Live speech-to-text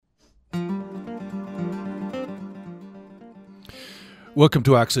Welcome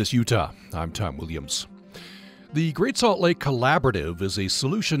to Access Utah. I'm Tom Williams. The Great Salt Lake Collaborative is a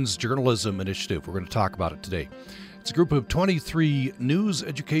solutions journalism initiative. We're going to talk about it today. It's a group of 23 news,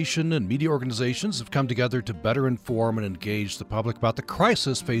 education, and media organizations that have come together to better inform and engage the public about the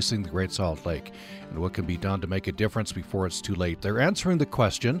crisis facing the Great Salt Lake and what can be done to make a difference before it's too late. They're answering the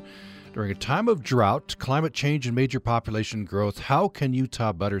question, during a time of drought, climate change, and major population growth, how can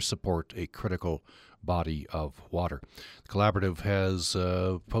Utah better support a critical body of water? The Collaborative has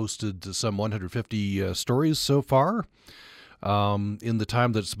posted some 150 stories so far in the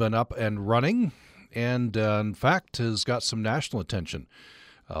time that it's been up and running, and in fact has got some national attention.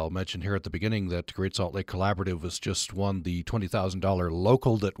 I'll mention here at the beginning that Great Salt Lake Collaborative has just won the $20,000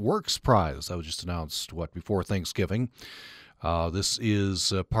 Local That Works prize. That was just announced, before Thanksgiving. This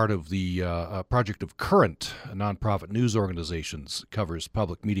is part of the project of Current, a nonprofit news organization that covers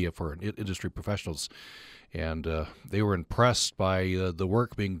public media for industry professionals. And they were impressed by the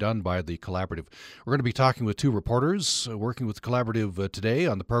work being done by the Collaborative. We're going to be talking with two reporters working with the Collaborative today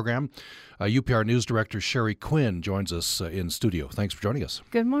on the program. UPR News Director Sherry Quinn joins us in studio. Thanks for joining us.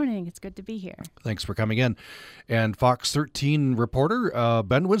 Good morning. It's good to be here. Thanks for coming in. And Fox 13 reporter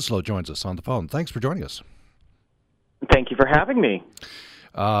Ben Winslow joins us on the phone. Thanks for joining us. Thank you for having me.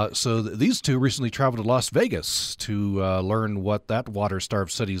 So these two recently traveled to Las Vegas to learn what that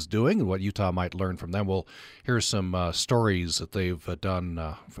water-starved city is doing and what Utah might learn from them. We'll hear some stories that they've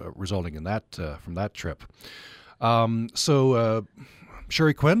done resulting in that from that trip.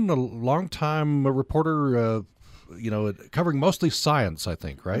 Sherry Quinn, a longtime reporter, covering mostly science, I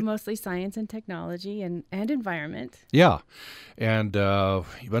think, right? Mostly science and technology and environment. Yeah, and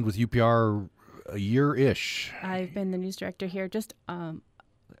you've been with UPR a year-ish. I've been the news director here just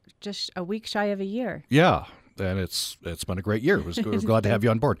a week shy of a year. Yeah, and it's been a great year. We're glad to have you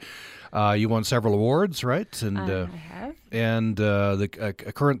on board. You won several awards, right? And I have. And a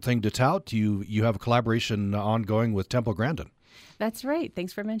current thing to tout, you have a collaboration ongoing with Temple Grandin. That's right.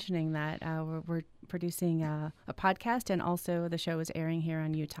 Thanks for mentioning that. We're producing a podcast, and also the show is airing here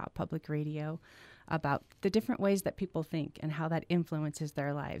on Utah Public Radio about the different ways that people think and how that influences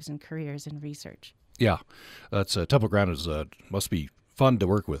their lives and careers and research. Yeah, that's Temple Grandin must be fun to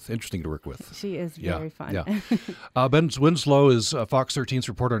work with, interesting to work with. She is very fun. Yeah. Ben Winslow is Fox 13's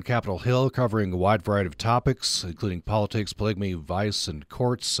reporter on Capitol Hill, covering a wide variety of topics, including politics, polygamy, vice, and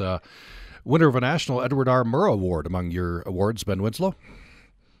courts. Winner of a National Edward R. Murrow Award among your awards, Ben Winslow.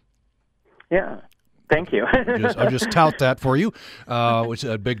 Yeah. Thank you. I'll just tout that for you, which is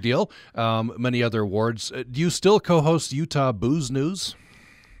a big deal. Many other awards. Do you still co-host Utah Booze News?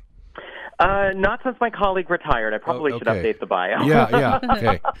 Not since my colleague retired. I probably should update the bio. Yeah,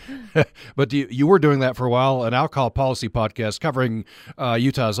 okay. But you were doing that for a while, an alcohol policy podcast covering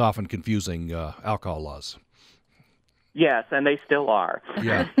Utah's often confusing alcohol laws. Yes, and they still are.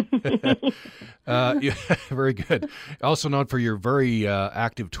 Yeah. Very good. Also known for your very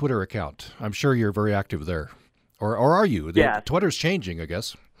active Twitter account. I'm sure you're very active there. Or are you? Yes. Twitter's changing, I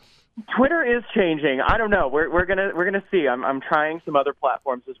guess. Twitter is changing. I don't know. We're gonna see. I'm trying some other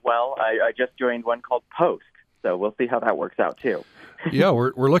platforms as well. I just joined one called Post, so we'll see how that works out too. Yeah,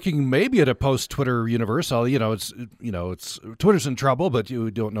 we're looking maybe at a post-Twitter universe. It's Twitter's in trouble, but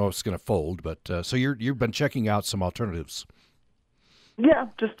you don't know if it's going to fold. But so you've been checking out some alternatives. Yeah,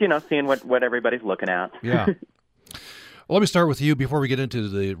 just seeing what everybody's looking at. Yeah. Well, let me start with you before we get into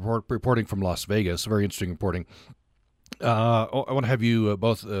the reporting from Las Vegas. Very interesting reporting. I want to have you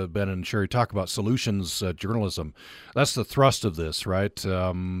both, Ben and Sherry, talk about solutions journalism. That's the thrust of this, right?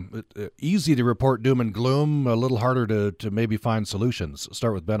 Easy to report doom and gloom, a little harder to maybe find solutions.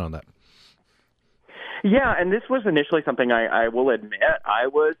 Start with Ben on that. Yeah, and this was initially something I will admit I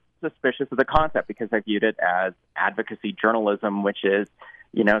was suspicious of the concept because I viewed it as advocacy journalism, which is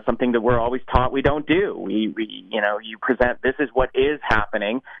something that we're always taught we don't do. We you present this is what is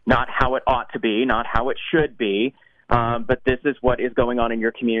happening, not how it ought to be, not how it should be. But this is what is going on in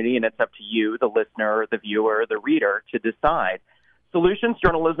your community, and it's up to you, the listener, the viewer, the reader, to decide. Solutions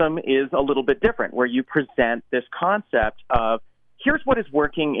journalism is a little bit different, where you present this concept of here's what is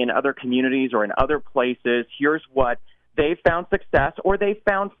working in other communities or in other places. Here's what they've found success or they've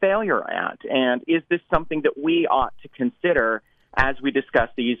found failure at. And is this something that we ought to consider as we discuss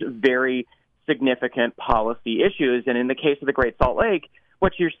these very significant policy issues? And in the case of the Great Salt Lake,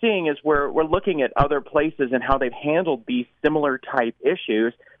 what you're seeing is we're looking at other places and how they've handled these similar type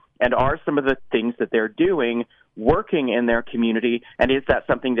issues, and are some of the things that they're doing working in their community, and is that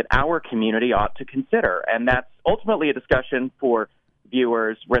something that our community ought to consider? And that's ultimately a discussion for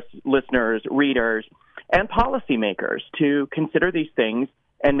viewers, listeners, readers, and policymakers to consider these things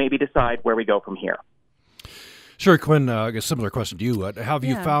and maybe decide where we go from here. Sure, Quinn, I guess similar question to you. How have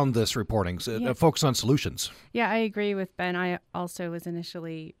you Yeah. found this reporting? Focus on solutions. Yeah, I agree with Ben. I also was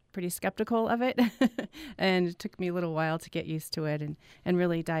initially pretty skeptical of it, and it took me a little while to get used to it and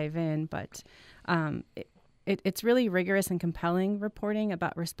really dive in. But it's really rigorous and compelling reporting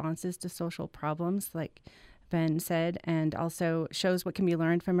about responses to social problems, like Ben said, and also shows what can be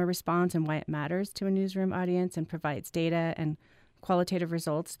learned from a response and why it matters to a newsroom audience, and provides data and qualitative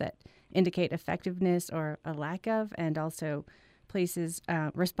results that indicate effectiveness or a lack of, and also places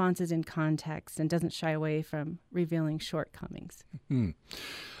responses in context and doesn't shy away from revealing shortcomings.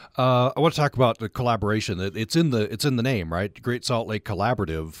 I want to talk about the collaboration. It's in the name, right? Great Salt Lake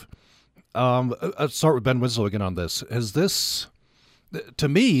Collaborative. I'll start with Ben Winslow again on this. Has this, to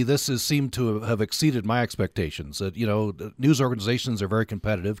me, this has seemed to have exceeded my expectations. That news organizations are very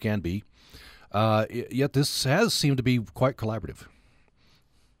competitive, can be, yet this has seemed to be quite collaborative.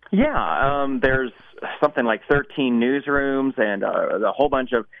 Yeah, there's something like 13 newsrooms and a whole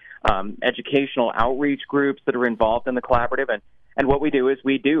bunch of educational outreach groups that are involved in the collaborative. And what we do is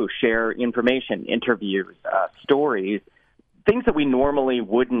we do share information, interviews, stories, things that we normally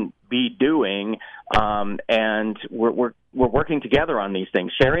wouldn't be doing, and we're working together on these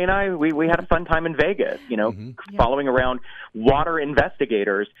things. Sherry and I, we had a fun time in Vegas, following around water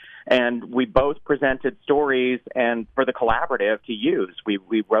investigators, and we both presented stories and for the collaborative to use.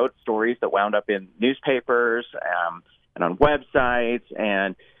 We wrote stories that wound up in newspapers and on websites,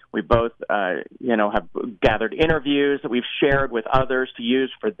 and we both, have gathered interviews that we've shared with others to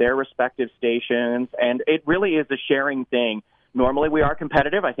use for their respective stations, and it really is a sharing thing. Normally we are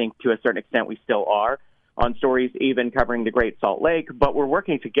competitive. I think to a certain extent we still are on stories even covering the Great Salt Lake, but we're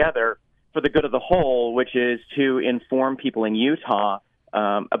working together for the good of the whole, which is to inform people in Utah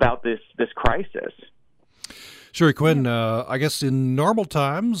about this crisis. Sure, Quinn, I guess in normal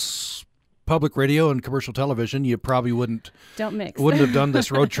times, public radio and commercial television, you probably wouldn't have done this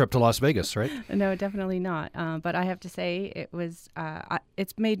road trip to Las Vegas, right? No, definitely not. But I have to say, it was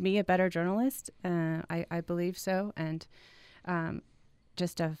it's made me a better journalist. I believe so, and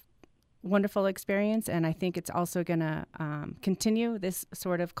just a wonderful experience. And I think it's also going to continue this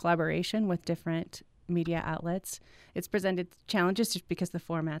sort of collaboration with different media outlets. It's presented challenges just because the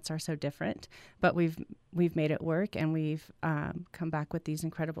formats are so different, but we've made it work, and we've come back with these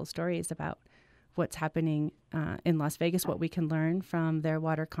incredible stories about what's happening in Las Vegas, what we can learn from their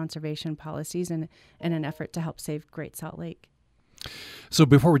water conservation policies, and in an effort to help save Great Salt Lake. So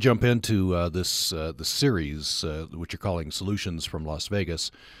before we jump into this series, which you're calling Solutions from Las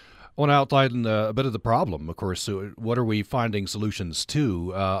Vegas, I want to outline a bit of the problem, of course. So what are we finding solutions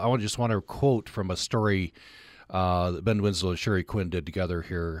to? I just want to quote from a story that Ben Winslow and Sherry Quinn did together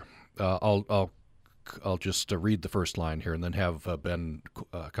here. I'll just read the first line here and then have Ben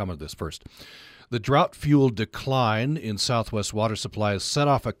comment this first. The drought-fueled decline in Southwest water supply has set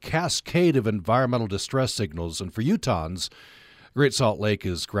off a cascade of environmental distress signals, and for Utahns, Great Salt Lake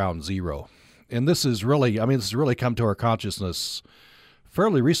is ground zero. And this has really come to our consciousness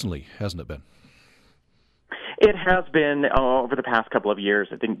fairly recently, hasn't it been? It has been over the past couple of years.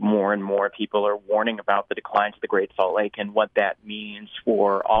 I think more and more people are warning about the decline to the Great Salt Lake and what that means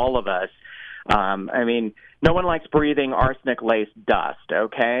for all of us. No one likes breathing arsenic-laced dust,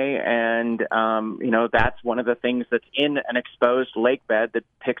 okay? And, that's one of the things that's in an exposed lake bed that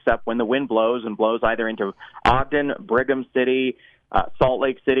picks up when the wind blows and blows either into Ogden, Brigham City, Salt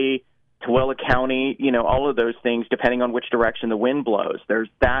Lake City, Tooele County, all of those things, depending on which direction the wind blows. There's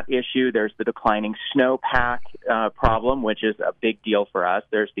that issue. There's the declining snowpack problem, which is a big deal for us.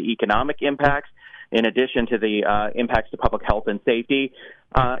 There's the economic impacts, in addition to the impacts to public health and safety.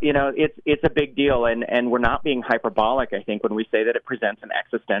 It's a big deal, and we're not being hyperbolic, I think, when we say that it presents an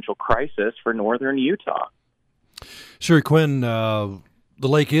existential crisis for northern Utah. Sure, Quinn, the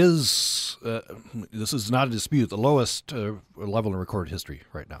lake is, this is not a dispute, the lowest level in recorded history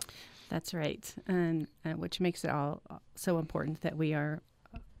right now. That's right, and which makes it all so important that we are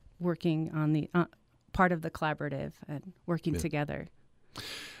working on the part of the collaborative and working together.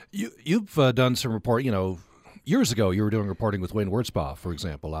 You've done some reporting, years ago you were doing reporting with Wayne Wurtzbaugh, for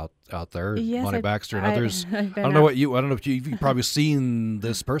example, out there, yes, Monty Baxter and others. I don't know if you've probably seen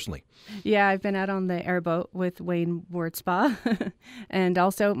this personally. Yeah, I've been out on the airboat with Wayne Wurtzbaugh. And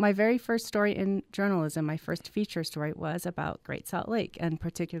also my very first story in journalism, my first feature story, was about Great Salt Lake, and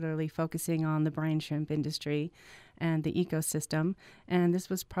particularly focusing on the brine shrimp industry and the ecosystem. And this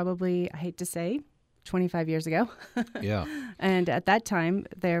was probably, I hate to say, 25 years ago. Yeah. And at that time,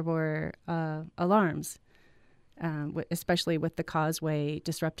 there were alarms, especially with the causeway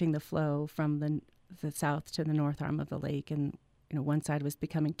disrupting the flow from the south to the north arm of the lake. And one side was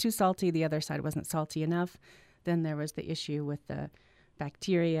becoming too salty, the other side wasn't salty enough. Then there was the issue with the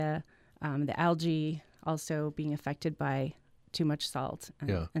bacteria, the algae also being affected by too much salt.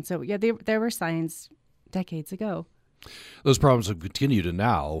 And so, there were signs decades ago. Those problems have continued to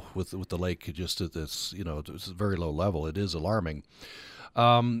now with the lake just at this, it's a very low level. It is alarming.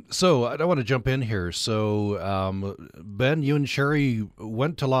 So I want to jump in here. So, Ben, you and Sherry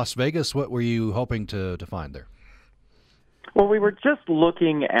went to Las Vegas. What were you hoping to find there? Well, we were just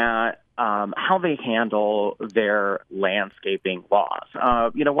looking at how they handle their landscaping laws.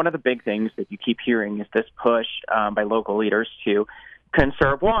 One of the big things that you keep hearing is this push by local leaders to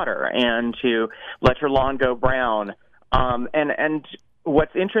conserve water and to let your lawn go brown. And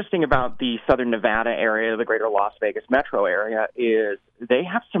what's interesting about the Southern Nevada area, the greater Las Vegas metro area, is they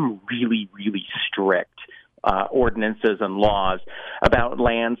have some really, really strict ordinances and laws about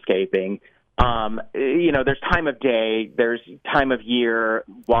landscaping. There's time of day, there's time of year,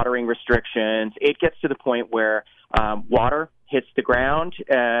 watering restrictions. It gets to the point where water hits the ground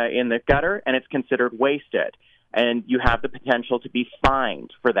in the gutter and it's considered wasted. And you have the potential to be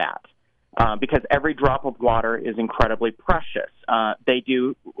fined for that because every drop of water is incredibly precious. They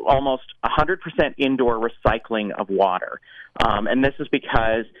do almost 100% indoor recycling of water. And this is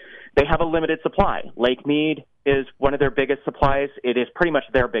because they have a limited supply. Lake Mead is one of their biggest supplies. It is pretty much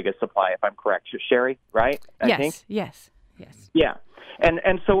their biggest supply, if I'm correct. Sherry, right? I think? Yes. Yeah.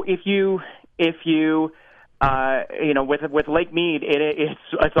 And so if you with Lake Mead,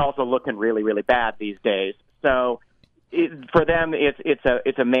 it's also looking really, really bad these days. So for them,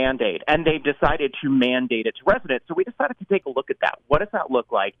 it's a mandate, and they've decided to mandate it to residents. So we decided to take a look at that. What does that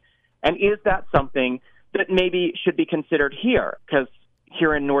look like? And is that something that maybe should be considered here? Because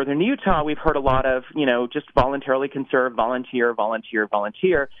here in northern Utah, we've heard a lot of, just voluntarily conserve, volunteer.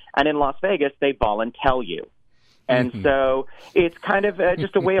 And in Las Vegas, they volunteer you. And so it's kind of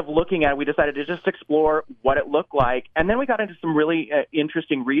just a way of looking at it. We decided to just explore what it looked like. And then we got into some really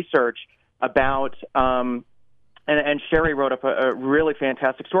interesting research about, and Sherry wrote up a really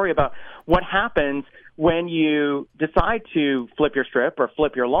fantastic story about what happens when you decide to flip your strip or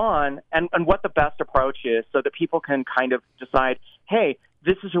flip your lawn and what the best approach is so that people can kind of decide, hey,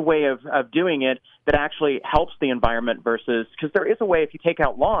 this is a way of doing it that actually helps the environment versus, because there is a way if you take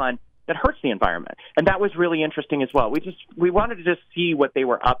out lawn that hurts the environment. And that was really interesting as well. We wanted to just see what they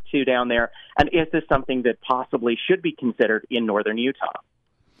were up to down there, and is this something that possibly should be considered in northern Utah?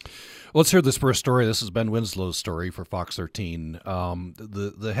 Let's hear this first story. This is Ben Winslow's story for Fox 13.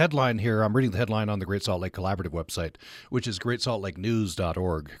 The headline here, I'm reading the headline on the Great Salt Lake Collaborative website, which is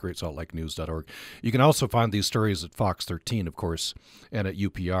greatsaltlakenews.org, greatsaltlakenews.org. You can also find these stories at Fox 13, of course, and at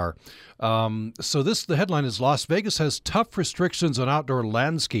UPR. So the headline is, Las Vegas has tough restrictions on outdoor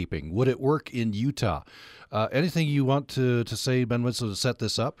landscaping. Would it work in Utah? Anything you want to say, Ben Winslow, to set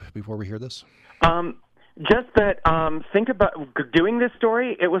this up before we hear this? Just that, think about doing this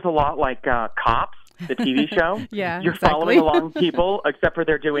story. It was a lot like Cops, the TV show. Yeah, You're exactly. following along people, except for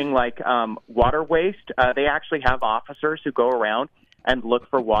they're doing like water waste. They actually have officers who go around and look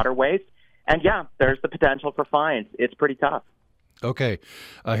for water waste. And yeah, there's the potential for fines. It's pretty tough. Okay,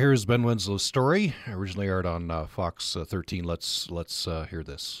 here's Ben Winslow's story. Originally aired on Fox 13. Let's hear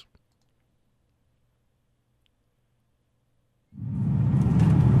this.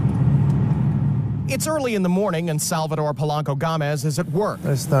 It's early in the morning and Salvador Polanco Gomez is at work.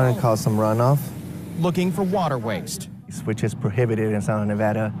 It's starting to cause some runoff. Looking for water waste. Which is prohibited in Southern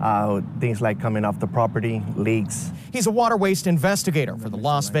Nevada. Things like coming off the property, leaks. He's a water waste investigator for the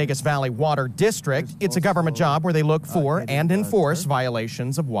Las Vegas Valley Water District. It's a government job where they look for and enforce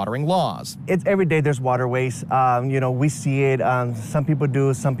violations of watering laws. It's every day there's water waste. We see it. Some people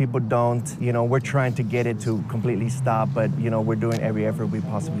do, some people don't. We're trying to get it to completely stop, but, we're doing every effort we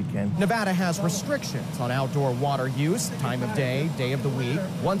possibly can. Nevada has restrictions on outdoor water use, time of day of the week.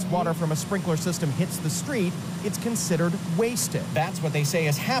 Once water from a sprinkler system hits the street, it's considered wasted. That's what they say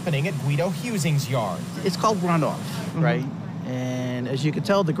is happening at Guido Husing's yard. It's called runoff, right? And as you can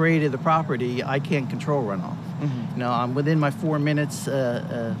tell, the grade of the property, I can't control runoff. I'm within my 4 minutes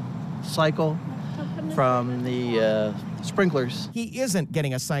cycle from the sprinklers. He isn't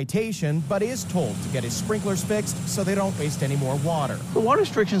getting a citation, but is told to get his sprinklers fixed so they don't waste any more water. The water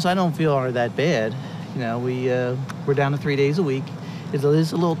restrictions I don't feel are that bad. We're down to 3 days a week. It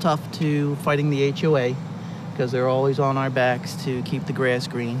is a little tough to fighting the HOA, because they're always on our backs to keep the grass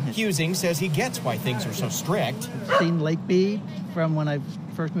green. Husing says he gets why things are so strict. I've seen Lake Mead from when I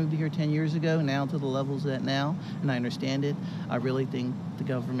first moved here 10 years ago now to the levels at now, and I understand it. I really think the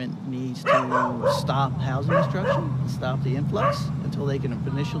government needs to stop housing construction, stop the influx until they can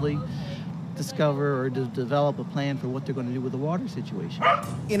initially discover or to develop a plan for what they're going to do with the water situation.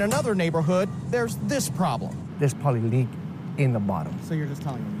 In another neighborhood, there's this problem. There's probably leak in the bottom. So you're just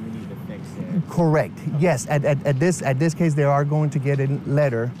telling them you need to fix it? Correct. Yes. At this case, they are going to get a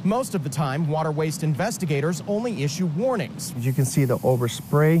letter. Most of the time, water waste investigators only issue warnings. As you can see, the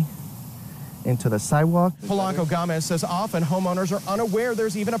overspray into the sidewalk. Polanco Gomez says often homeowners are unaware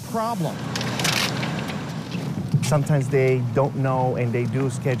there's even a problem. Sometimes they don't know, and they do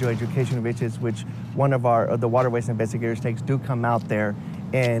schedule education visits, which one of the water waste investigators do come out there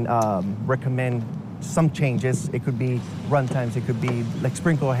and recommend some changes. It could be run times, it could be like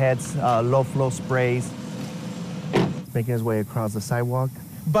sprinkler heads, low flow sprays, making his way across the sidewalk.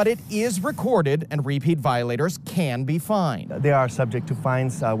 But it is recorded, and repeat violators can be fined. They are subject to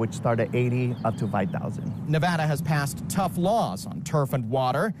fines, which start at $80 up to $5,000. Nevada has passed tough laws on turf and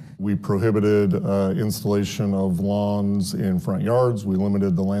water. We prohibited installation of lawns in front yards. We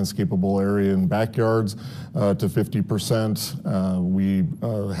limited the landscapable area in backyards to 50%. We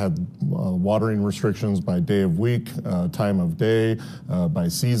had watering restrictions by day of week, time of day, by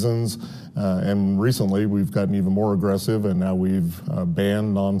seasons. And recently, we've gotten even more aggressive, and now we've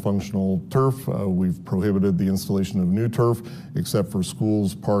banned non-functional turf. We've prohibited the installation of new turf, except for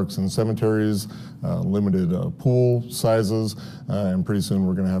schools, parks, and cemeteries, limited pool sizes, and pretty soon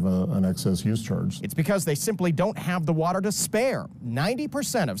we're going to have an excess use charge. It's because they simply don't have the water to spare.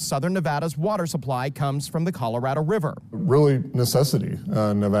 90% of southern Nevada's water supply comes from the Colorado River. Really necessity.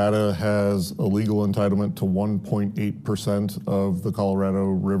 Nevada has a legal entitlement to 1.8% of the Colorado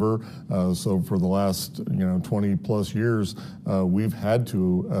River. So for the last 20 plus years, we've had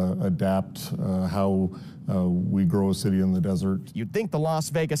to adapt how we grow a city in the desert. You'd think the Las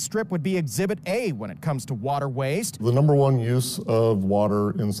Vegas Strip would be Exhibit A when it comes to water waste. The number one use of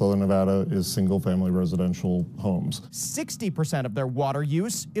water in southern Nevada is single-family residential homes. 60% of their water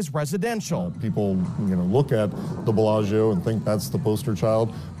use is residential. People, look at the Bellagio and think that's the poster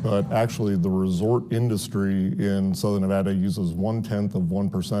child, but actually the resort industry in southern Nevada uses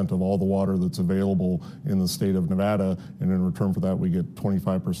 1/10% of all the water that's available in the state of Nevada, and in return for that, we get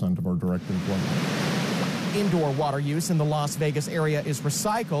 25% of our direct employment. Indoor water use in the Las Vegas area is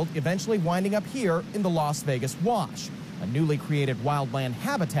recycled, eventually winding up here in the Las Vegas Wash, a newly created wildland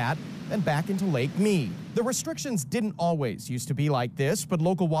habitat, and back into Lake Mead. The restrictions didn't always used to be like this, but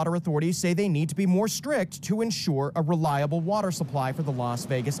local water authorities say they need to be more strict to ensure a reliable water supply for the Las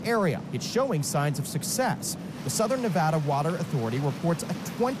Vegas area. It's showing signs of success. The Southern Nevada Water Authority reports a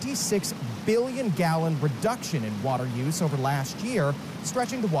 26 billion gallon reduction in water use over last year,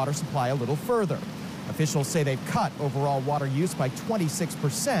 stretching the water supply a little further. Officials say they've cut overall water use by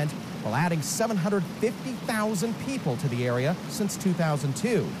 26%, while adding 750,000 people to the area since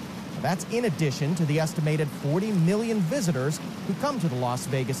 2002. Now, that's in addition to the estimated 40 million visitors who come to the Las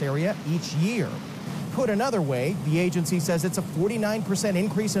Vegas area each year. Put another way, the agency says it's a 49%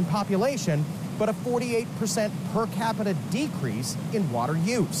 increase in population, but a 48% per capita decrease in water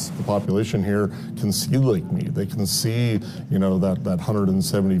use. The population here can see Lake Mead. They can see, that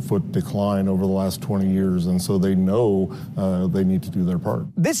 170-foot decline over the last 20 years, and so they know they need to do their part.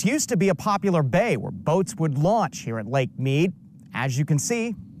 This used to be a popular bay where boats would launch here at Lake Mead. As you can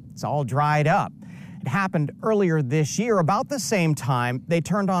see, it's all dried up. It happened earlier this year. About the same time, they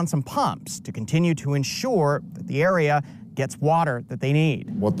turned on some pumps to continue to ensure that the area gets water that they need.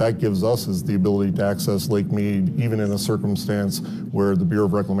 What that gives us is the ability to access Lake Mead, even in a circumstance where the Bureau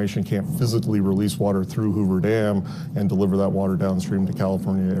of Reclamation can't physically release water through Hoover Dam and deliver that water downstream to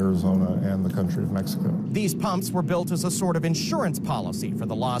California, Arizona, and the country of Mexico. These pumps were built as a sort of insurance policy for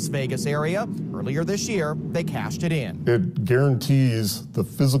the Las Vegas area. Earlier this year, they cashed it in. It guarantees the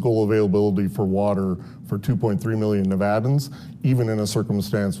physical availability for water for 2.3 million Nevadans, even in a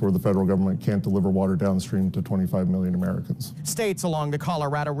circumstance where the federal government can't deliver water downstream to 25 million Americans. States along the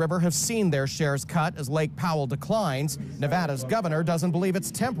Colorado River have seen their shares cut as Lake Powell declines. Nevada's governor doesn't believe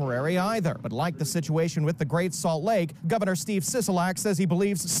it's temporary either. But like the situation with the Great Salt Lake, Governor Steve Sisolak says he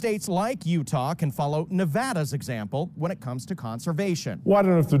believes states like Utah can follow Nevada's example when it comes to conservation. Well, I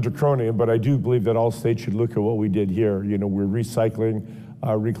don't know if they're draconian, but I do believe that all states should look at what we did here. We're recycling,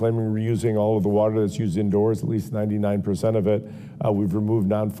 reclaiming, reusing all of the water that's used indoors, at least 99% of it. We've removed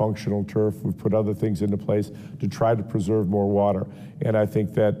non-functional turf. We've put other things into place to try to preserve more water. And I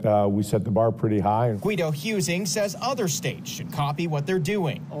think that we set the bar pretty high. Guido Husing says other states should copy what they're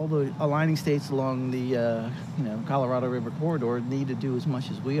doing. All the aligning states along the Colorado River corridor need to do as much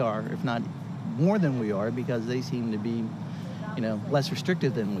as we are, if not more than we are, because they seem to be less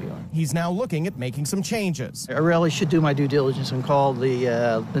restrictive than we are. He's now looking at making some changes. I really should do my due diligence and call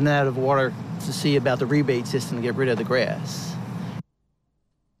the Nevada Water to see about the rebate system to get rid of the grass.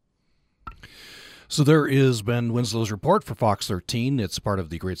 So there is Ben Winslow's report for Fox 13. It's part of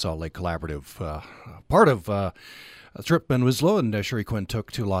the Great Salt Lake Collaborative, part of a trip Ben Winslow and Sherry Quinn took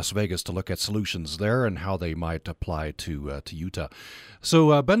to Las Vegas to look at solutions there and how they might apply to Utah.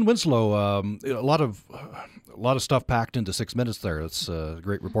 So Ben Winslow, a lot of stuff packed into 6 minutes there. It's a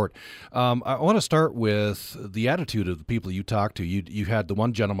great report. I want to start with the attitude of the people you talked to. You had the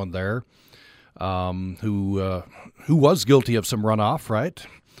one gentleman there who was guilty of some runoff, right?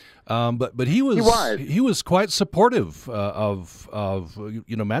 But he was quite supportive of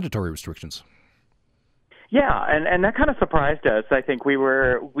mandatory restrictions. Yeah, and that kind of surprised us. I think we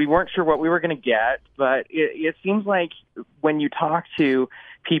weren't sure what we were going to get, but it seems like when you talk to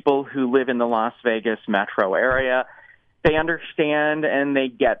people who live in the Las Vegas metro area, they understand and they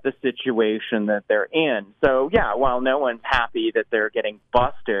get the situation that they're in. So yeah, while no one's happy that they're getting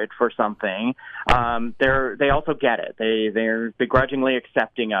busted for something, they also get it. They're begrudgingly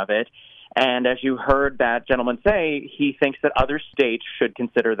accepting of it. And as you heard that gentleman say, he thinks that other states should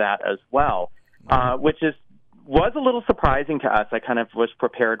consider that as well. Which was a little surprising to us. I kind of was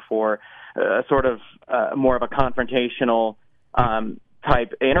prepared for sort of more of a confrontational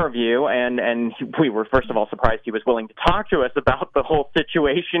type interview, and we were first of all surprised he was willing to talk to us about the whole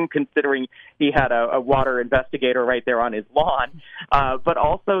situation, considering he had a water investigator right there on his lawn, but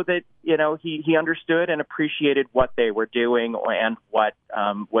also that he understood and appreciated what they were doing and what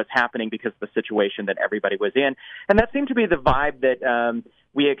was happening because of the situation that everybody was in, and that seemed to be the vibe that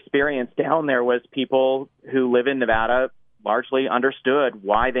we experienced down there. Was people who live in Nevada largely understood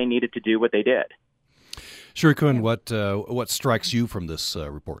why they needed to do what they did. Sherry Quinn, what strikes you from this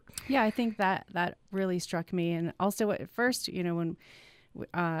report? Yeah, I think that really struck me, and also at first, when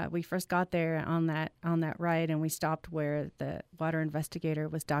we first got there on that ride, and we stopped where the water investigator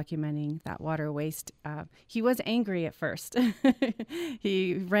was documenting that water waste. He was angry at first.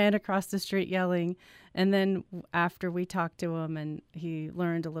 He ran across the street yelling, and then after we talked to him and he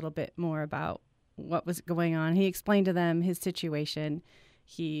learned a little bit more about what was going on, he explained to them his situation.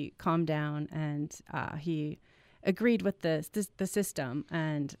 He calmed down and he agreed with the system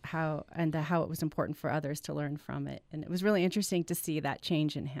and how it was important for others to learn from it. And it was really interesting to see that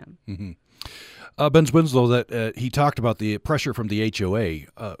change in him. Mm-hmm. Ben Winslow, that he talked about the pressure from the HOA,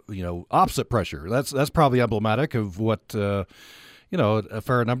 opposite pressure. That's probably emblematic of what a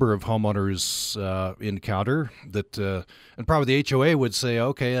fair number of homeowners encounter. That and probably the HOA would say,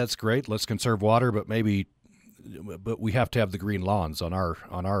 okay, that's great, let's conserve water, but we have to have the green lawns on our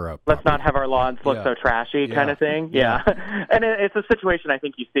let's not have our lawns look so trashy, kind of thing. Yeah. And it's a situation I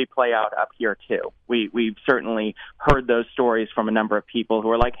think you see play out up here too. We've certainly heard those stories from a number of people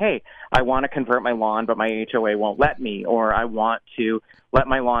who are like, hey, I want to convert my lawn, but my HOA won't let me, or I want to let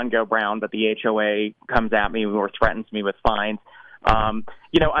my lawn go brown, but the HOA comes at me or threatens me with fines.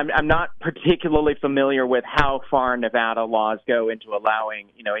 I'm not particularly familiar with how far Nevada laws go into allowing,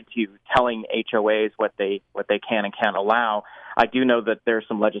 into telling HOAs what they can and can't allow. I do know that there's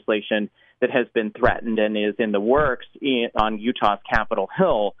some legislation that has been threatened and is in the works on Utah's Capitol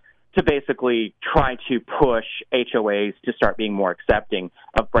Hill to basically try to push HOAs to start being more accepting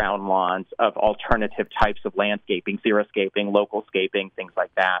of brown lawns, of alternative types of landscaping, xeriscaping, local scaping, things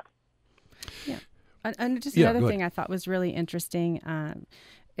like that. Yeah. And just another thing I thought was really interesting,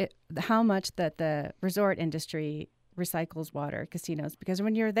 how much that the resort industry recycles water, casinos, because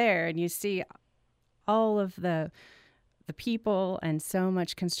when you're there and you see all of the people and so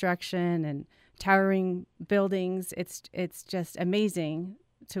much construction and towering buildings, it's just amazing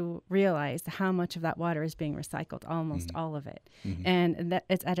to realize how much of that water is being recycled, almost all of it. Mm-hmm. And that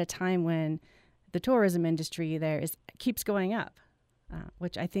it's at a time when the tourism industry there keeps going up.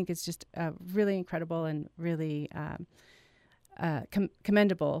 Which I think is just really incredible and really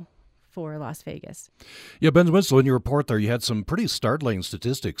commendable for Las Vegas. Yeah, Ben Winslow, in your report there, you had some pretty startling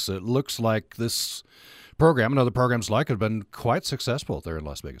statistics. It looks like this program and other programs like it have been quite successful there in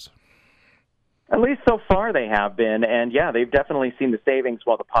Las Vegas. At least so far they have been, and yeah, they've definitely seen the savings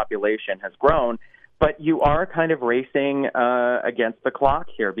while the population has grown. But you are kind of racing against the clock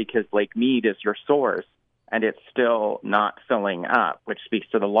here because Lake Mead is your source, and it's still not filling up, which speaks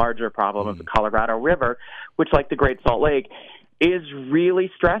to the larger problem of the Colorado River, which, like the Great Salt Lake, is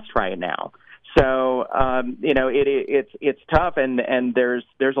really stressed right now. So, it's tough, and there's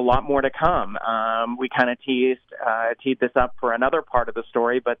a lot more to come. We kind of teed this up for another part of the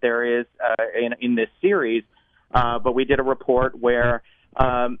story, but there is in this series. But we did a report where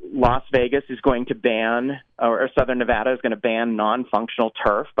Las Vegas is going to ban, or Southern Nevada is going to ban non-functional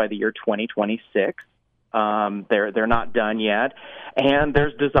turf by the year 2026. They're not done yet, and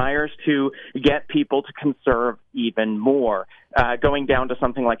there's desires to get people to conserve even more. going down to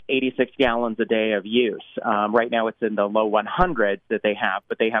something like 86 gallons a day of use. Right now it's in the low 100s that they have,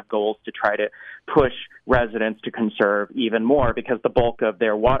 but they have goals to try to push residents to conserve even more because the bulk of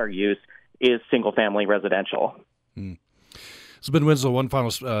their water use is single-family residential. So, Ben Winslow, one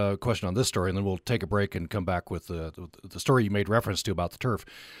final question on this story, and then we'll take a break and come back with the story you made reference to about the turf.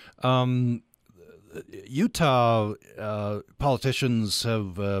 Utah politicians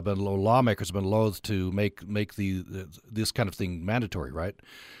have lawmakers have been loath to make this kind of thing mandatory, right?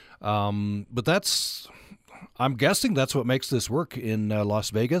 But I'm guessing that's what makes this work in Las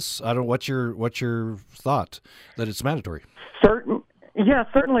Vegas. I don't know what's your thought that it's mandatory.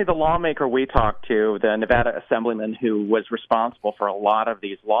 Certainly the lawmaker we talked to, the Nevada assemblyman who was responsible for a lot of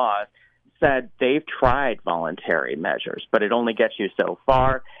these laws, said they've tried voluntary measures, but it only gets you so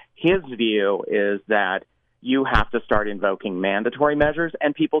far. His view is that you have to start invoking mandatory measures,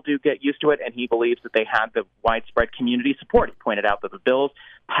 and people do get used to it, and he believes that they had the widespread community support. He pointed out that the bills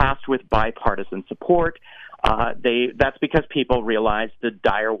passed with bipartisan support. That's because people realize the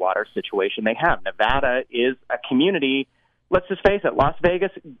dire water situation they have. Nevada is a community. Let's just face it, Las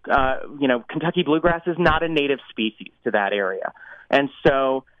Vegas, Kentucky bluegrass is not a native species to that area. And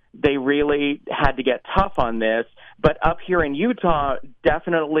so they really had to get tough on this. But up here in Utah,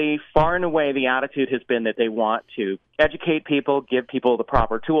 definitely far and away the attitude has been that they want to educate people, give people the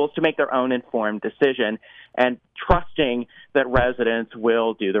proper tools to make their own informed decision, and trusting that residents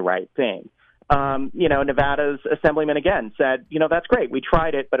will do the right thing. Nevada's assemblyman again said, that's great. We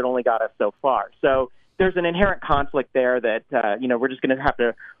tried it, but it only got us so far. So there's an inherent conflict there that, we're just going to have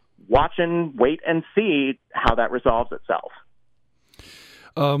to watch and wait and see how that resolves itself.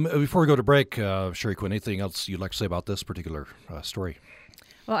 Before we go to break, Sherry Quinn, anything else you'd like to say about this particular story?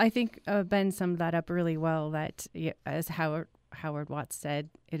 Well, I think Ben summed that up really well, that as Howard Watts said,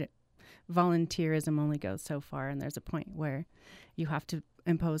 volunteerism only goes so far, and there's a point where you have to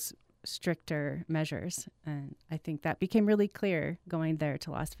impose stricter measures. And I think that became really clear going there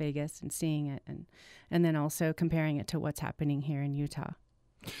to Las Vegas and seeing it, and then also comparing it to what's happening here in Utah.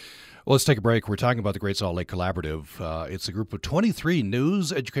 Well, let's take a break. We're talking about the Great Salt Lake Collaborative. It's a group of 23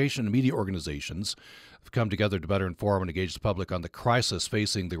 news, education, and media organizations have come together to better inform and engage the public on the crisis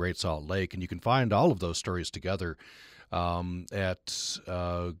facing the Great Salt Lake. And you can find all of those stories together at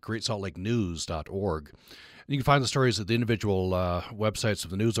greatsaltlakenews.org. And you can find the stories at the individual websites of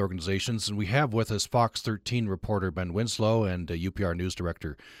the news organizations. And we have with us Fox 13 reporter Ben Winslow and UPR News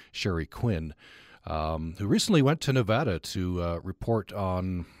Director Sherry Quinn, who recently went to Nevada to report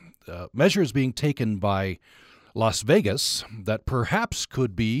on measures being taken by Las Vegas that perhaps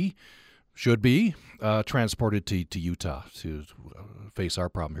should be transported to Utah to face our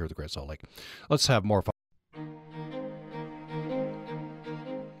problem here at the Great Salt Lake. Let's have more fun.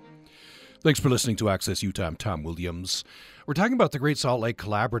 Thanks for listening to Access Utah. I'm Tom Williams. We're talking about the Great Salt Lake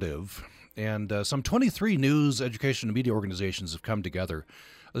Collaborative, and some 23 news, education, and media organizations have come together.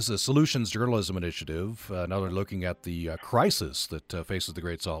 This is a solutions journalism initiative. Now they're looking at the crisis that faces the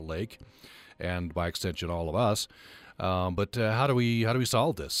Great Salt Lake, and by extension, all of us. But how do we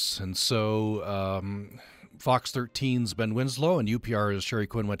solve this? And so Fox 13's Ben Winslow and UPR's Sherry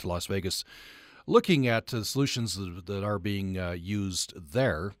Quinn went to Las Vegas, looking at the solutions that are being used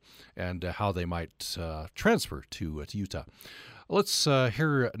there and how they might transfer to Utah. Let's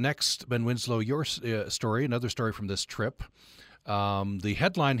hear next, Ben Winslow, your story, another story from this trip. The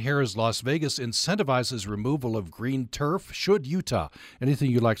headline here is Las Vegas incentivizes removal of green turf. Should Utah?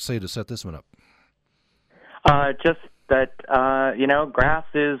 Anything you'd like to say to set this one up? Just that, grass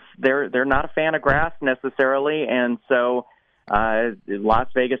is, they're not a fan of grass necessarily, and so the Las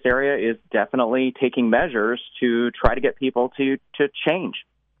Vegas area is definitely taking measures to try to get people to change.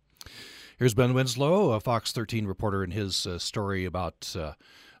 Here's Ben Winslow, a Fox 13 reporter, in his story about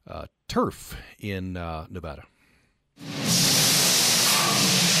turf in Nevada.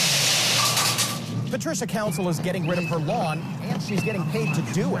 Patricia Council is getting rid of her lawn, and she's getting paid to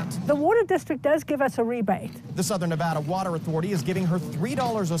do it. The Water District does give us a rebate. The Southern Nevada Water Authority is giving her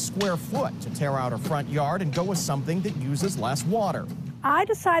 $3 a square foot to tear out her front yard and go with something that uses less water. I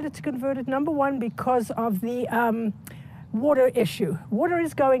decided to convert it, number one, because of the water issue. Water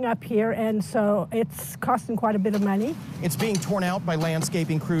is going up here, and so it's costing quite a bit of money. It's being torn out by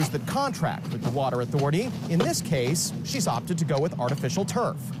landscaping crews that contract with the Water Authority. In this case, she's opted to go with artificial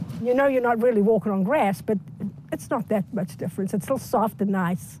turf. You know you're not really walking on grass, but it's not that much difference. It's still soft and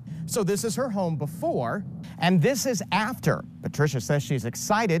nice. So this is her home before, and this is after. Patricia says she's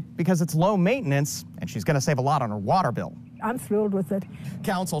excited because it's low maintenance, and she's going to save a lot on her water bill. I'm thrilled with it.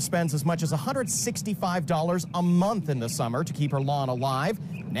 Council spends as much as $165 a month in the summer to keep her lawn alive.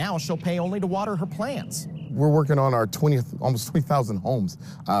 Now she'll pay only to water her plants. We're working on our 20th, almost 20,000 homes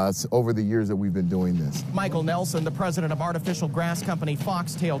over the years that we've been doing this. Michael Nelson, the president of artificial grass company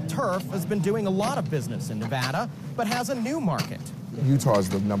Foxtail Turf, has been doing a lot of business in Nevada, but has a new market. Utah is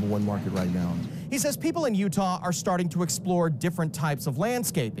the #1 market right now. He says people in Utah are starting to explore different types of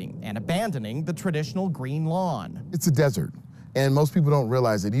landscaping and abandoning the traditional green lawn. It's a desert. And most people don't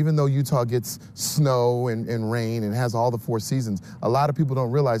realize it. Even though Utah gets snow and rain and has all the 4 seasons, a lot of people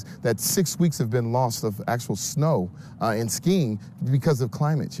don't realize that 6 weeks have been lost of actual snow and skiing because of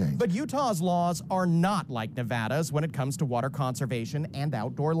climate change. But Utah's laws are not like Nevada's when it comes to water conservation and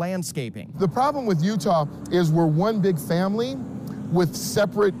outdoor landscaping. The problem with Utah is we're one big family with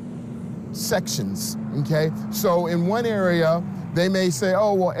separate sections, okay? So in one area, they may say,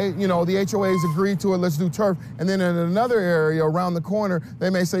 oh, well, you know, the HOA's agreed to it, let's do turf. And then in another area around the corner, they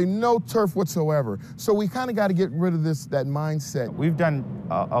may say no turf whatsoever. So we kind of got to get rid of that mindset. We've done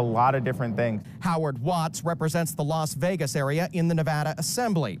a lot of different things. Howard Watts represents the Las Vegas area in the Nevada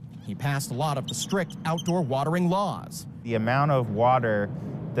Assembly. He passed a lot of the strict outdoor watering laws. The amount of water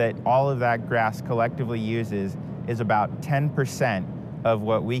that all of that grass collectively uses is about 10% of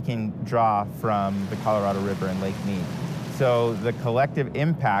what we can draw from the Colorado River and Lake Mead. So the collective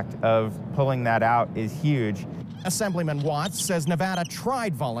impact of pulling that out is huge. Assemblyman Watts says Nevada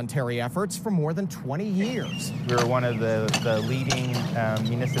tried voluntary efforts for more than 20 years. We're one of the leading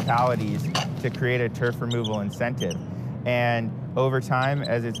municipalities to create a turf removal incentive. And over time,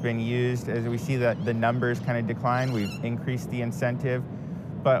 as it's been used, as we see that the numbers kind of decline, we've increased the incentive.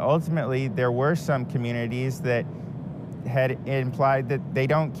 But ultimately, there were some communities that had implied that they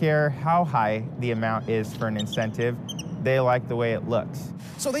don't care how high the amount is for an incentive. They like the way it looks.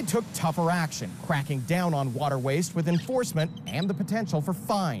 So they took tougher action, cracking down on water waste with enforcement and the potential for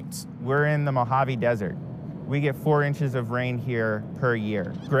fines. We're in the Mojave Desert. We get 4 inches of rain here per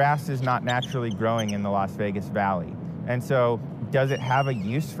year. Grass is not naturally growing in the Las Vegas Valley. And so, does it have a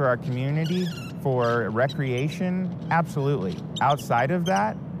use for our community, for recreation? Absolutely. Outside of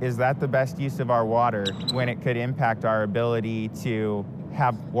that, is that the best use of our water when it could impact our ability to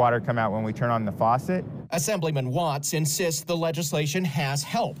have water come out when we turn on the faucet? Assemblyman Watts insists the legislation has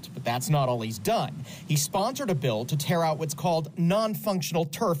helped, but that's not all he's done. He sponsored a bill to tear out what's called non-functional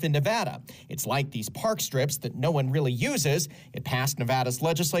turf in Nevada. It's like these park strips that no one really uses. It passed Nevada's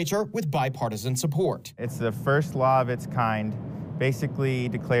legislature with bipartisan support. It's the first law of its kind, basically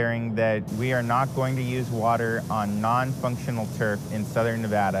declaring that we are not going to use water on non-functional turf in southern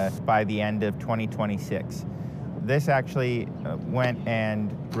Nevada by the end of 2026. This actually went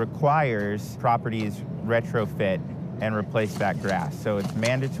and requires properties retrofit and replace that grass. So it's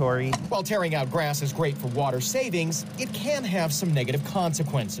mandatory. While tearing out grass is great for water savings, it can have some negative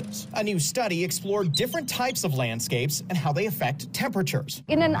consequences. A new study explored different types of landscapes and how they affect temperatures.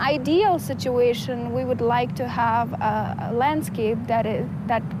 In an ideal situation, we would like to have a landscape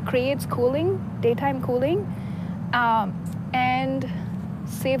that creates cooling, daytime cooling, and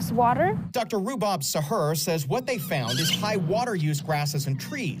saves water. Dr. Rubab Sahur says what they found is high water use grasses and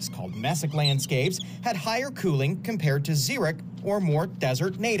trees, called mesic landscapes, had higher cooling compared to xeric or more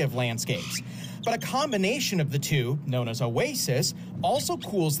desert native landscapes. But a combination of the two, known as oasis, also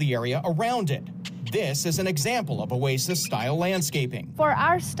cools the area around it. This is an example of oasis-style landscaping. For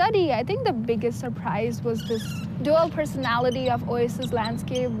our study, I think the biggest surprise was this dual personality of oasis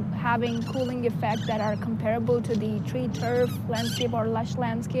landscape having cooling effects that are comparable to the tree turf landscape or lush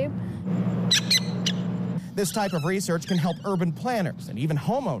landscape. This type of research can help urban planners and even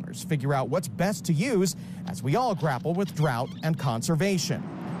homeowners figure out what's best to use as we all grapple with drought and conservation.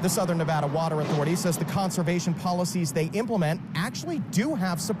 The Southern Nevada Water Authority says the conservation policies they implement actually do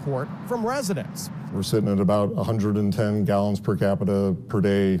have support from residents. We're sitting at about 110 gallons per capita per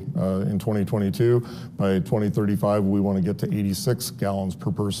day in 2022. By 2035, we want to get to 86 gallons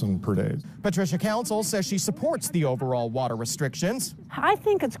per person per day. Patricia Council says she supports the overall water restrictions. I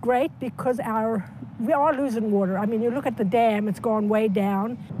think it's great because we are losing water. I mean, you look at the dam, it's gone way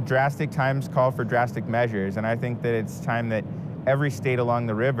down. Drastic times call for drastic measures, and I think that it's time that every state along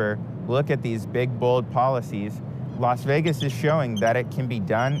the river look at these big, bold policies. Las Vegas is showing that it can be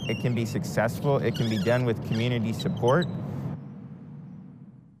done, it can be successful, it can be done with community support.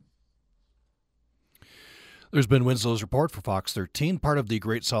 There's Ben Winslow's report for Fox 13, part of the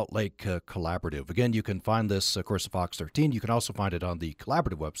Great Salt Lake Collaborative. Again, you can find this, of course, at Fox 13. You can also find it on the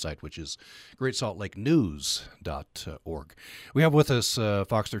Collaborative website, which is greatsaltlakenews.org. We have with us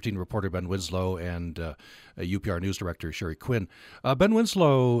Fox 13 reporter Ben Winslow and UPR News Director Sherry Quinn. Ben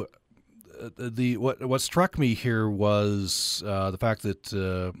Winslow, what struck me here was the fact that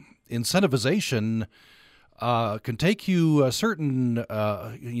incentivization can take you a certain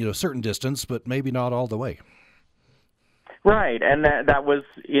certain distance, but maybe not all the way. Right, and that was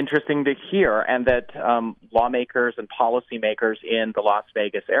interesting to hear, and that lawmakers and policymakers in the Las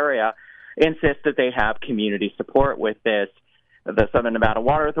Vegas area insist that they have community support with this. The Southern Nevada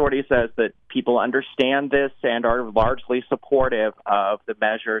Water Authority says that people understand this and are largely supportive of the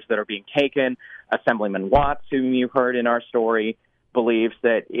measures that are being taken. Assemblyman Watts, whom you heard in our story, believes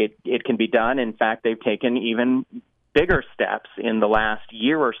that it can be done. In fact, they've taken even bigger steps in the last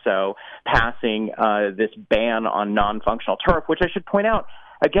year or so, passing this ban on non-functional turf, which I should point out,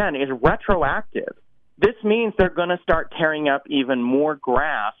 again, is retroactive. This means they're going to start tearing up even more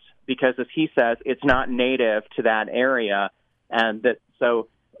grass because, as he says, it's not native to that area. And that so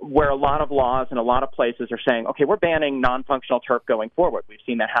where a lot of laws and a lot of places are saying, okay, we're banning non-functional turf going forward. We've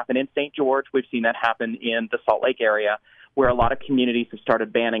seen that happen in St. George. We've seen that happen in the Salt Lake area, where a lot of communities have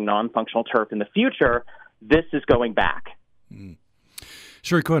started banning non-functional turf in the future. This is going back.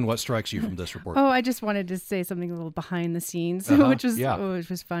 Sherry Quinn, what strikes you from this report? Oh, I just wanted to say something a little behind the scenes, which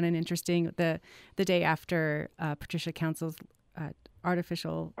was fun and interesting. The day after Patricia Council's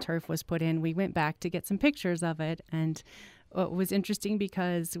artificial turf was put in, we went back to get some pictures of it, and it was interesting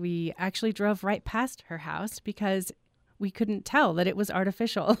because we actually drove right past her house because we couldn't tell that it was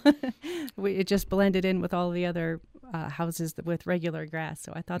artificial. It just blended in with all the other houses with regular grass.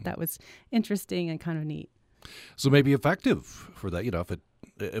 So I thought that was interesting and kind of neat. So maybe effective for that,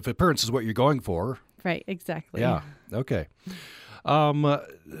 if appearance is what you're going for. Right, exactly. Yeah, okay.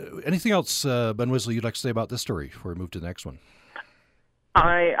 Anything else, Ben Wisley, you'd like to say about this story before we move to the next one?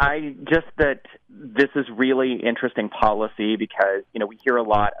 I just that this is really interesting policy because, we hear a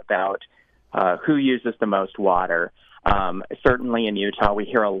lot about who uses the most water. Certainly in Utah, we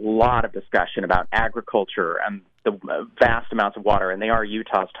hear a lot of discussion about agriculture and the vast amounts of water, and they are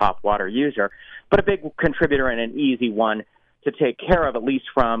Utah's top water user. But a big contributor and an easy one to take care of, at least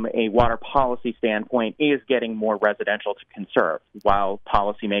from a water policy standpoint, is getting more residential to conserve, while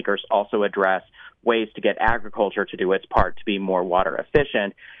policymakers also address ways to get agriculture to do its part to be more water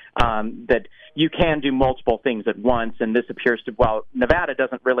efficient. That you can do multiple things at once, and this appears to, while Nevada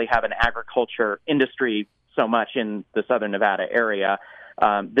doesn't really have an agriculture industry so much in the Southern Nevada area,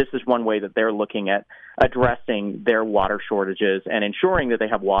 this is one way that they're looking at addressing their water shortages and ensuring that they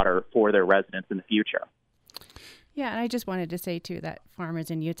have water for their residents in the future. Yeah, and I just wanted to say, too, that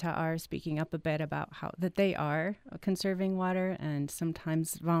farmers in Utah are speaking up a bit about how that they are conserving water, and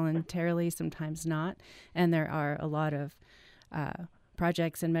sometimes voluntarily, sometimes not. And there are a lot of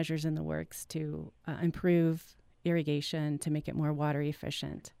projects and measures in the works to improve irrigation to make it more water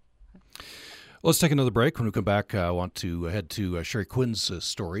efficient. Let's take another break. When we come back, I want to head to Sherry Quinn's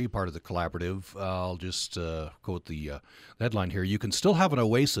story, part of the collaborative. I'll just quote the headline here. You can still have an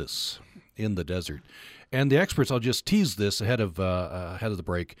oasis in the desert. And the experts, I'll just tease this ahead of the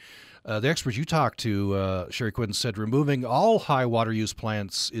break. The experts you talked to, Sherry Quinn, said removing all high water use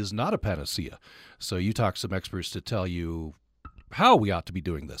plants is not a panacea. So you talked to some experts to tell you how we ought to be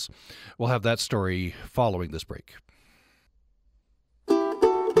doing this. We'll have that story following this break.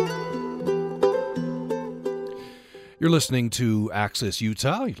 You're listening to Access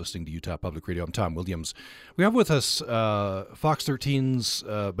Utah. You're listening to Utah Public Radio. I'm Tom Williams. We have with us Fox 13's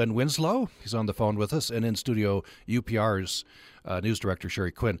Ben Winslow. He's on the phone with us. And in studio, UPR's news director,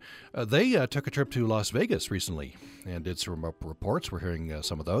 Sherry Quinn. They took a trip to Las Vegas recently and did some reports. We're hearing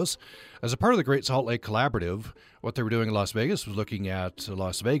some of those. As a part of the Great Salt Lake Collaborative, what they were doing in Las Vegas was looking at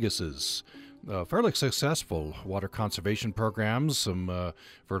Las Vegas's fairly successful water conservation programs, some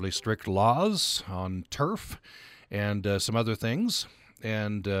fairly strict laws on turf, and some other things.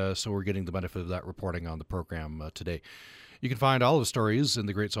 And so we're getting the benefit of that reporting on the program today. You can find all the stories in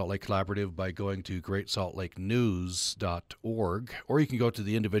the Great Salt Lake Collaborative by going to greatsaltlakenews.org, or you can go to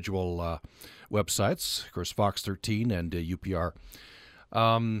the individual websites, of course, Fox 13 and UPR.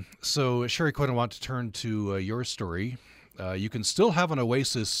 So, Sherry Quinn, I want to turn to your story. You can still have an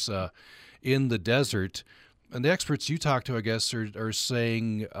oasis in the desert. And the experts you talk to, I guess, are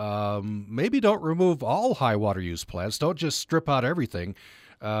saying maybe don't remove all high water use plants. Don't just strip out everything.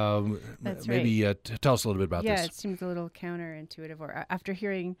 That's maybe right. Tell us a little bit about this. Yeah, it seems a little counterintuitive. Or after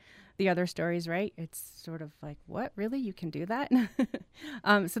hearing the other stories, right, it's sort of like, what, really? You can do that?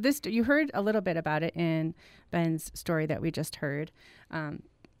 So you heard a little bit about it in Ben's story that we just heard. And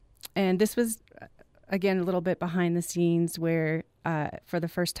this was, again, a little bit behind the scenes where for the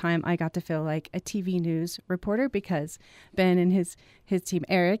first time I got to feel like a TV news reporter, because Ben and his team,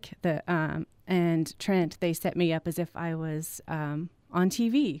 Eric and Trent, they set me up as if I was on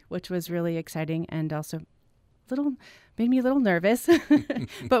TV, which was really exciting and also made me a little nervous,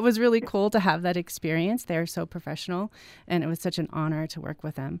 but was really cool to have that experience. They're so professional, and it was such an honor to work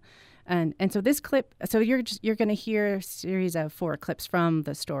with them. And so this clip, so you're going to hear a series of 4 clips from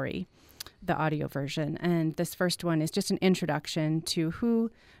the story, the audio version. And this first one is just an introduction to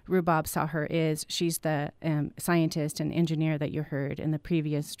who Rubab Saher is. She's the scientist and engineer that you heard in the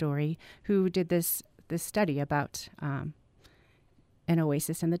previous story who did this study about an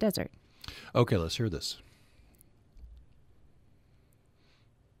oasis in the desert. Okay, let's hear this.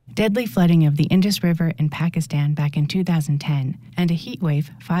 Deadly flooding of the Indus River in Pakistan back in 2010 and a heat wave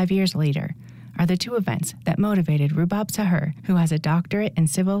 5 years later are the 2 events that motivated Rubab Saher, who has a doctorate in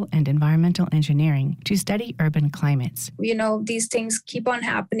civil and environmental engineering, to study urban climates. You know, these things keep on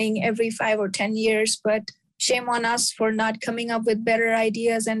happening every 5 or 10 years, but shame on us for not coming up with better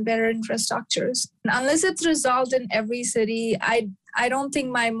ideas and better infrastructures. Unless it's resolved in every city, I don't think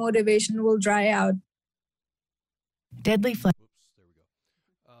my motivation will dry out. Deadly flooding.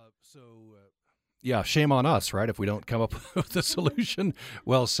 Yeah, shame on us, right, if we don't come up with a solution.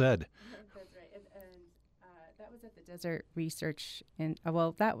 Well said. That's right. And that was at the Desert Research,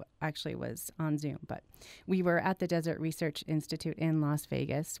 that actually was on Zoom, but we were at the Desert Research Institute in Las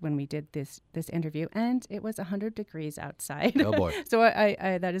Vegas when we did this interview, and it was 100 degrees outside. Oh, boy. So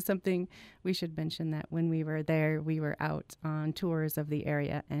I that is something we should mention, that when we were there, we were out on tours of the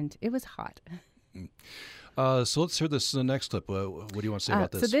area, and it was hot. So let's hear this next clip. What do you want to say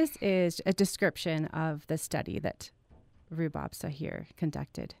about this? So this is a description of the study that Rubab Saher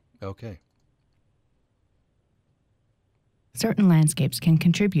conducted. Okay. Certain landscapes can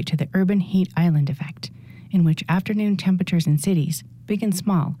contribute to the urban heat island effect, in which afternoon temperatures in cities, big and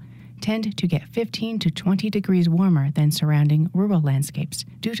small, tend to get 15 to 20 degrees warmer than surrounding rural landscapes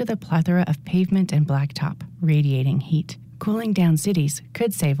due to the plethora of pavement and blacktop radiating heat. Cooling down cities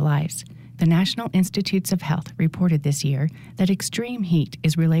could save lives. The National Institutes of Health reported this year that extreme heat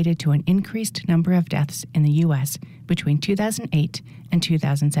is related to an increased number of deaths in the U.S. between 2008 and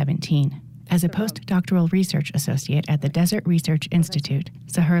 2017. As a postdoctoral research associate at the Desert Research Institute,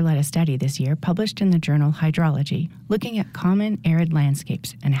 Saher led a study this year published in the journal Hydrology, looking at common arid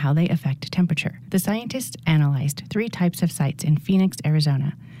landscapes and how they affect temperature. The scientists analyzed 3 types of sites in Phoenix,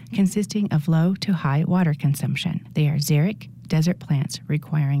 Arizona, consisting of low to high water consumption. They are xeric, desert plants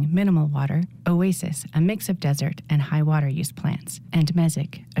requiring minimal water, oasis, a mix of desert and high water use plants, and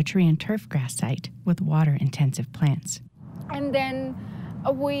mesic, a tree and turf grass site with water-intensive plants. And then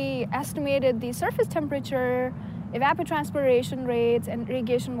we estimated the surface temperature, evapotranspiration rates, and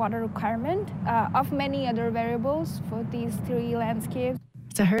irrigation water requirement of many other variables for these 3 landscapes.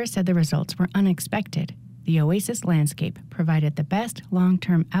 Saher said the results were unexpected. The oasis landscape provided the best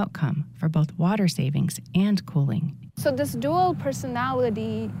long-term outcome for both water savings and cooling. So this dual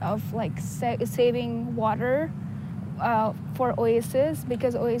personality of saving water for Oasis,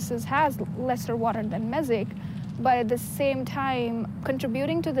 because Oasis has lesser water than Mesic, but at the same time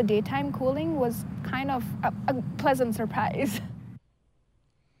contributing to the daytime cooling was kind of a pleasant surprise.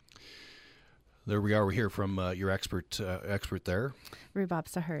 There we are. We hear from your expert there. Rubab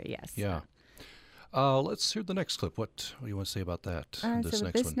Saher, yes. Yeah. Let's hear the next clip. What do you want to say about that?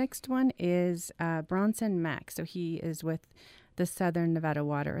 Next one is Bronson Mack. So he is with the Southern Nevada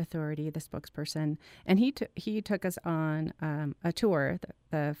Water Authority, the spokesperson, and he took us on a tour.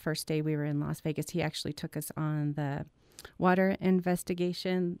 The first day we were in Las Vegas, he actually took us on the water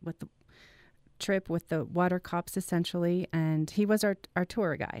investigation with the trip with the water cops, essentially, and he was our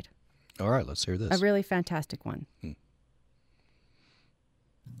tour guide. All right, let's hear this. A really fantastic one.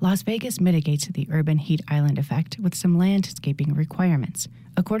 Las Vegas mitigates the urban heat island effect with some landscaping requirements.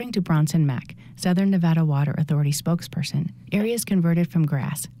 According to Bronson Mack, Southern Nevada Water Authority spokesperson, areas converted from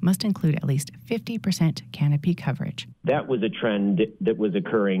grass must include at least 50% canopy coverage. That was a trend that was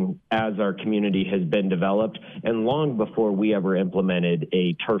occurring as our community has been developed and long before we ever implemented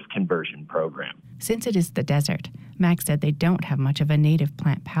a turf conversion program. Since it is the desert, Mack said they don't have much of a native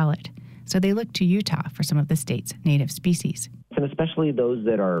plant palette, so they look to Utah for some of the state's native species. And especially those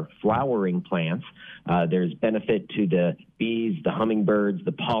that are flowering plants. There's benefit to the bees, the hummingbirds,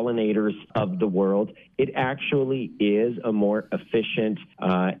 the pollinators of the world. It actually is a more efficient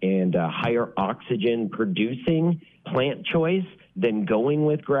and higher oxygen producing plant choice than going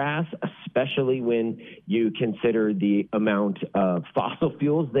with grass, especially when you consider the amount of fossil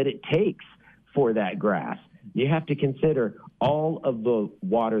fuels that it takes for that grass. You have to consider all of the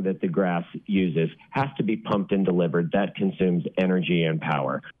water that the grass uses has to be pumped and delivered. That consumes energy and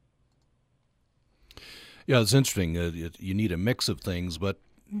power. Yeah, it's interesting. You need a mix of things, but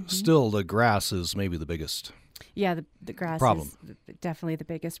still the grass is maybe the biggest Yeah, the grass problem. is definitely the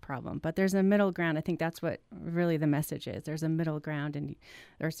biggest problem. But there's a middle ground. I think that's what really the message is. There's a middle ground, and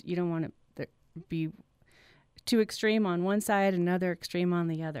you don't want to be too extreme on one side, another extreme on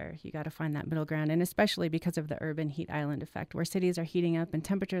the other. You got to find that middle ground, and especially because of the urban heat island effect, where cities are heating up and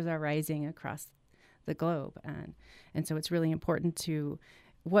temperatures are rising across the globe, and so it's really important to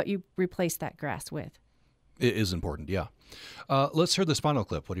what you replace that grass with. It is important, yeah. Let's hear this final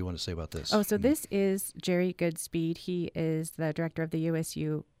clip. What do you want to say about this? Oh, so this is Jerry Goodspeed. He is the director of the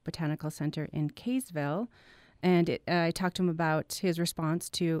USU Botanical Center in Kaysville. And I talked to him about his response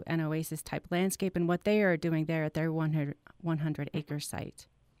to an oasis-type landscape and what they are doing there at their 100-acre site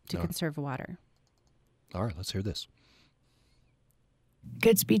to conserve water. All right, let's hear this.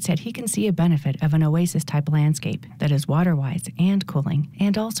 Goodspeed said he can see a benefit of an oasis-type landscape that is water-wise and cooling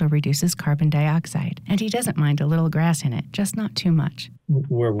and also reduces carbon dioxide. And he doesn't mind a little grass in it, just not too much.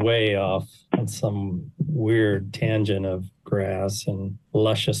 We're way off on some weird tangent of grass and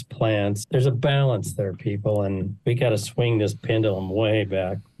luscious plants. There's a balance there, people, and we got to swing this pendulum way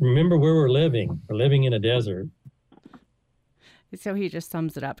back. Remember where we're living. We're living in a desert. So he just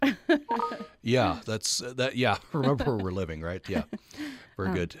sums it up. Yeah, that's that. Yeah, remember where we're living, right? Yeah,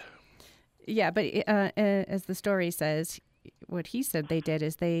 very good. Yeah, but as the story says, what he said they did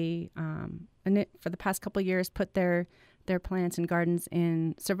is they, for the past couple of years, put their plants and gardens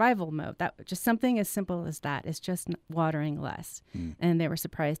in survival mode. That just something as simple as that is just watering less, and they were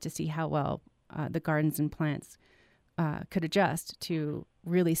surprised to see how well the gardens and plants could adjust to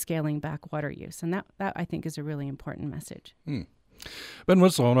really scaling back water use, and that I think is a really important message. Ben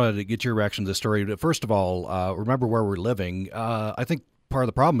Winslow, I wanted to get your reaction to this story. First of all, remember where we're living. I think part of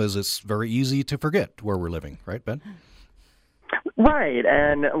the problem is it's very easy to forget where we're living, right, Ben? Right,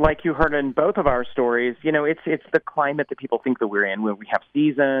 and like you heard in both of our stories, it's the climate that people think that we're in. When we have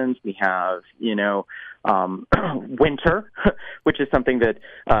seasons, we have, winter, which is something that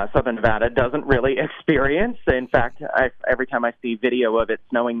Southern Nevada doesn't really experience. In fact, every time I see video of it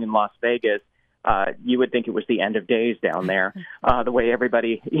snowing in Las Vegas, you would think it was the end of days down there, the way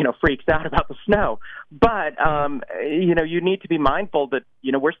everybody, freaks out about the snow. But, you need to be mindful that,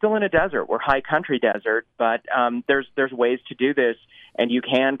 we're still in a desert. We're high country desert, but there's ways to do this, and you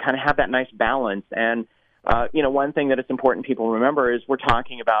can kind of have that nice balance. And, one thing that it's important people remember is we're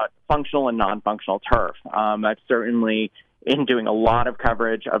talking about functional and non-functional turf. I've certainly, in doing a lot of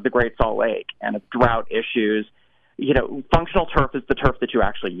coverage of the Great Salt Lake and of drought issues, functional turf is the turf that you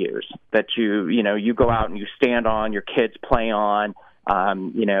actually use, that you go out and you stand on, your kids play on,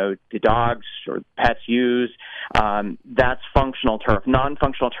 the dogs or pets use. That's functional turf.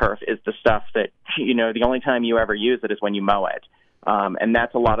 Non-functional turf is the stuff that, the only time you ever use it is when you mow it. And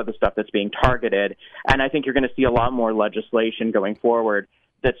that's a lot of the stuff that's being targeted. And I think you're going to see a lot more legislation going forward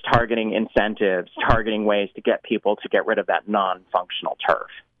that's targeting incentives, targeting ways to get people to get rid of that non-functional turf.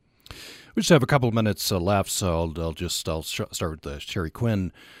 We just have a couple of minutes left, so I'll start with Sherry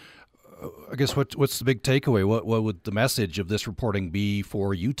Quinn. I guess what's the big takeaway? What would the message of this reporting be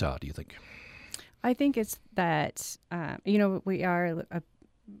for Utah, do you think? I think it's that, we are,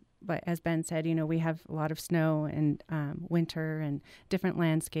 but as Ben said, we have a lot of snow and winter and different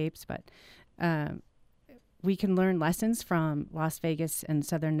landscapes, but we can learn lessons from Las Vegas and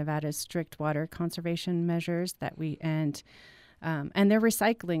Southern Nevada's strict water conservation measures and they're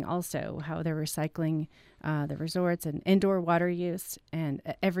recycling also, how they're recycling the resorts and indoor water use, and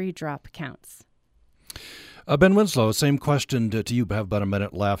every drop counts. Ben Winslow, same question to you. Have about a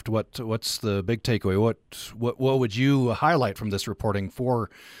minute left. What's the big takeaway? What would you highlight from this reporting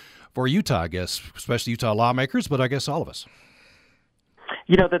for Utah, I guess, especially Utah lawmakers, but I guess all of us?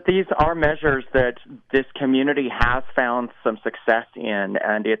 That these are measures that this community has found some success in,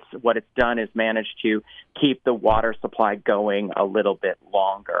 and what it's done is managed to keep the water supply going a little bit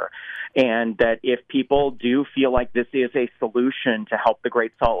longer. And that if people do feel like this is a solution to help the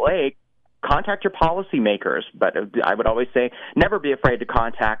Great Salt Lake, contact your policymakers. But I would always say never be afraid to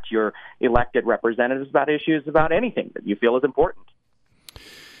contact your elected representatives about issues, about anything that you feel is important.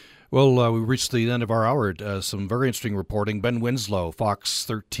 Well, we reached the end of our hour. Some very interesting reporting. Ben Winslow, Fox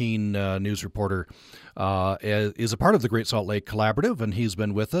 13 news reporter, is a part of the Great Salt Lake Collaborative, and he's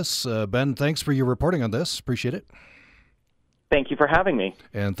been with us. Ben, thanks for your reporting on this. Appreciate it. Thank you for having me.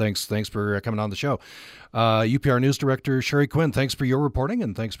 And thanks for coming on the show. UPR News Director Sherry Quinn, thanks for your reporting,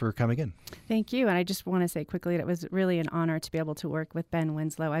 and thanks for coming in. Thank you. And I just want to say quickly that it was really an honor to be able to work with Ben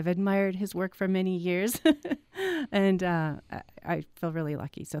Winslow. I've admired his work for many years, and I feel really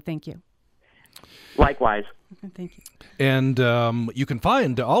lucky. So thank you. Likewise. Thank you. And you can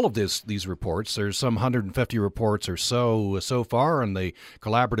find all of these reports. There's some 150 reports or so far, and the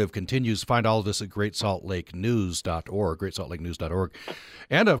collaborative continues to find all of this at GreatSaltLakeNews.org, GreatSaltLakeNews.org,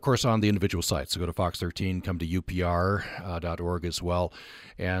 and of course on the individual sites. So go to Fox 13, come to UPR.org as well,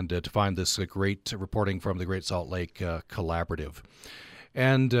 and to find this great reporting from the Great Salt Lake Collaborative.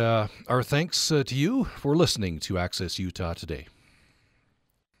 And our thanks to you for listening to Access Utah today.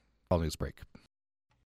 Following this break.